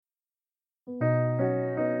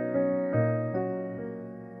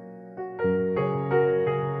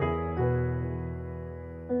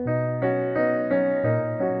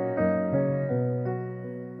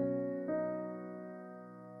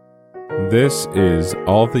This is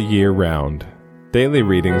All the Year Round, daily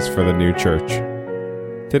readings for the new church.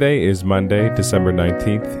 Today is Monday, December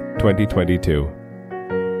 19th,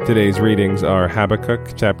 2022. Today's readings are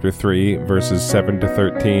Habakkuk chapter 3, verses 7 to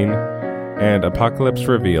 13, and Apocalypse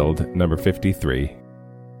Revealed, number 53.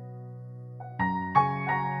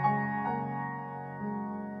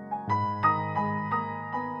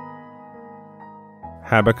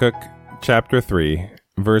 Habakkuk chapter 3,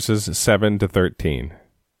 verses 7 to 13.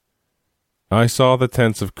 I saw the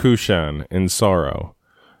tents of Cushan in sorrow,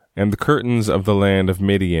 and the curtains of the land of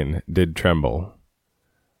Midian did tremble.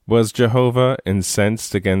 Was Jehovah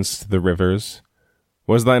incensed against the rivers?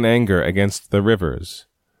 Was thine anger against the rivers?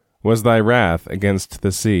 Was thy wrath against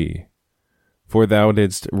the sea? For thou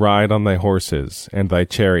didst ride on thy horses and thy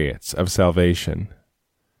chariots of salvation.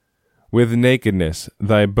 With nakedness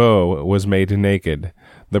thy bow was made naked,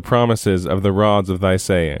 the promises of the rods of thy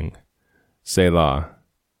saying. Selah.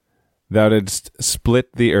 Thou didst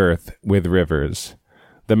split the earth with rivers.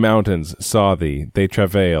 The mountains saw thee, they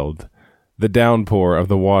travailed. The downpour of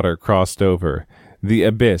the water crossed over. The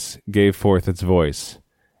abyss gave forth its voice.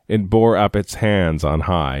 It bore up its hands on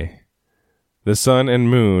high. The sun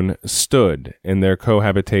and moon stood in their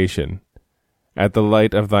cohabitation. At the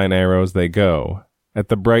light of thine arrows they go, at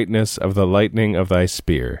the brightness of the lightning of thy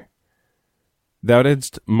spear. Thou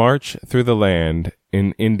didst march through the land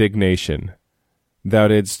in indignation. Thou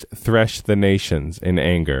didst thresh the nations in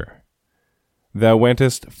anger. Thou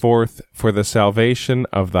wentest forth for the salvation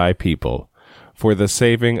of thy people, for the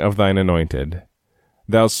saving of thine anointed.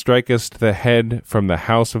 Thou strikest the head from the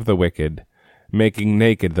house of the wicked, making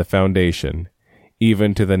naked the foundation,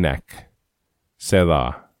 even to the neck.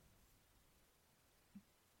 Selah.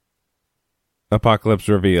 Apocalypse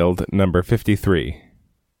Revealed, number 53.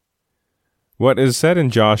 What is said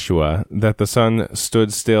in Joshua, that the sun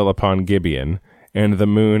stood still upon Gibeon, and the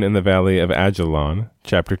moon in the valley of Ajalon,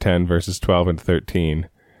 chapter 10, verses 12 and 13,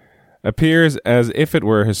 appears as if it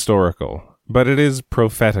were historical, but it is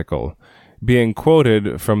prophetical, being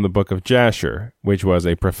quoted from the book of Jasher, which was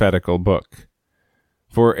a prophetical book.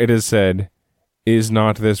 For it is said, Is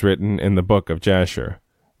not this written in the book of Jasher?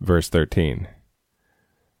 Verse 13.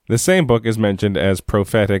 The same book is mentioned as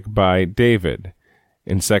prophetic by David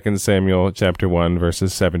in 2 Samuel chapter 1,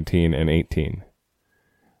 verses 17 and 18.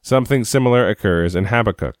 Something similar occurs in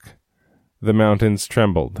Habakkuk. The mountains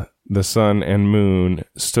trembled, the sun and moon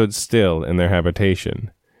stood still in their habitation.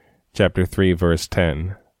 Chapter 3, verse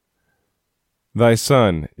 10. Thy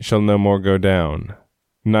sun shall no more go down,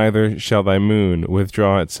 neither shall thy moon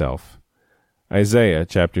withdraw itself. Isaiah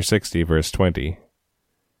chapter 60, verse 20.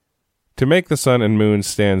 To make the sun and moon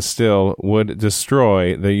stand still would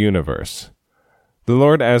destroy the universe. The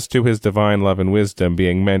Lord, as to his divine love and wisdom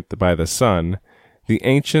being meant by the sun, the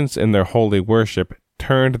ancients in their holy worship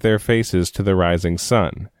turned their faces to the rising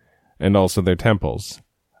sun, and also their temples,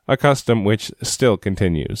 a custom which still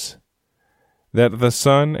continues. That the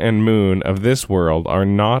sun and moon of this world are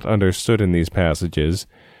not understood in these passages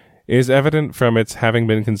is evident from its having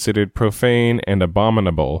been considered profane and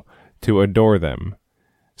abominable to adore them.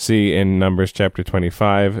 See in Numbers chapter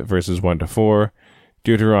 25, verses 1 to 4,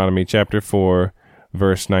 Deuteronomy chapter 4,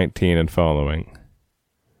 verse 19 and following.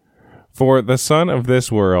 For the sun of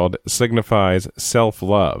this world signifies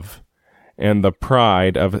self-love, and the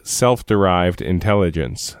pride of self-derived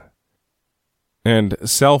intelligence. And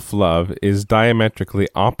self-love is diametrically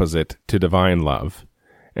opposite to divine love,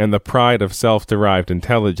 and the pride of self-derived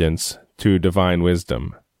intelligence to divine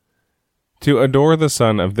wisdom. To adore the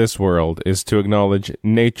sun of this world is to acknowledge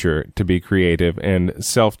nature to be creative and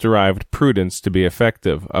self-derived prudence to be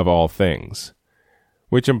effective of all things,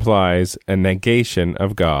 which implies a negation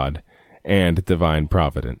of God and divine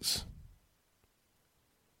providence.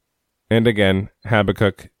 And again,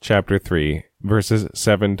 Habakkuk chapter 3, verses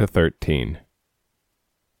 7 to 13.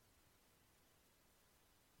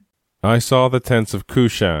 I saw the tents of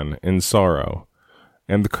Cushan in sorrow,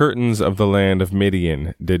 and the curtains of the land of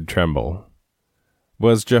Midian did tremble.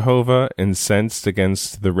 Was Jehovah incensed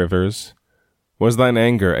against the rivers? Was thine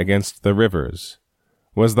anger against the rivers?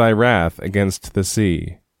 Was thy wrath against the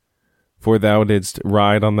sea? For thou didst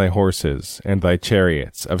ride on thy horses and thy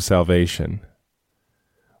chariots of salvation.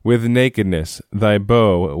 With nakedness thy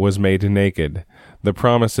bow was made naked, the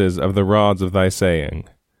promises of the rods of thy saying.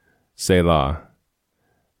 Selah.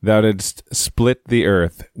 Thou didst split the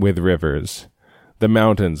earth with rivers. The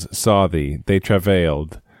mountains saw thee, they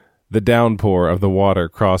travailed. The downpour of the water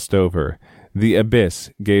crossed over. The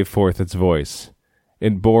abyss gave forth its voice.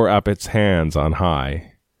 It bore up its hands on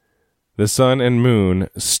high. The sun and moon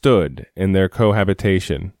stood in their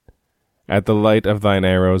cohabitation. At the light of thine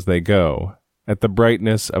arrows they go, at the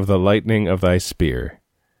brightness of the lightning of thy spear.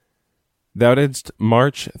 Thou didst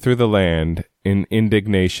march through the land in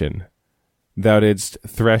indignation. Thou didst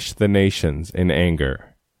thresh the nations in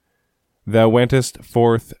anger. Thou wentest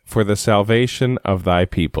forth for the salvation of thy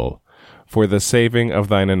people, for the saving of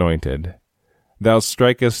thine anointed. Thou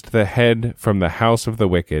strikest the head from the house of the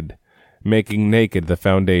wicked, making naked the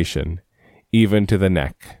foundation, even to the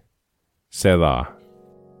neck. Selah.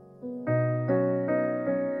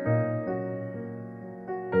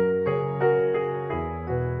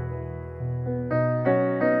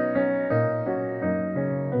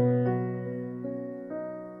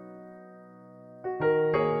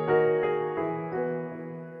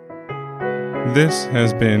 This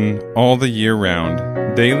has been All the Year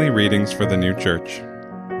Round, daily readings for the new church.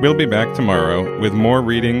 We'll be back tomorrow with more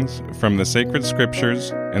readings from the sacred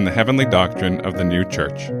scriptures and the heavenly doctrine of the new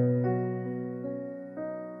church.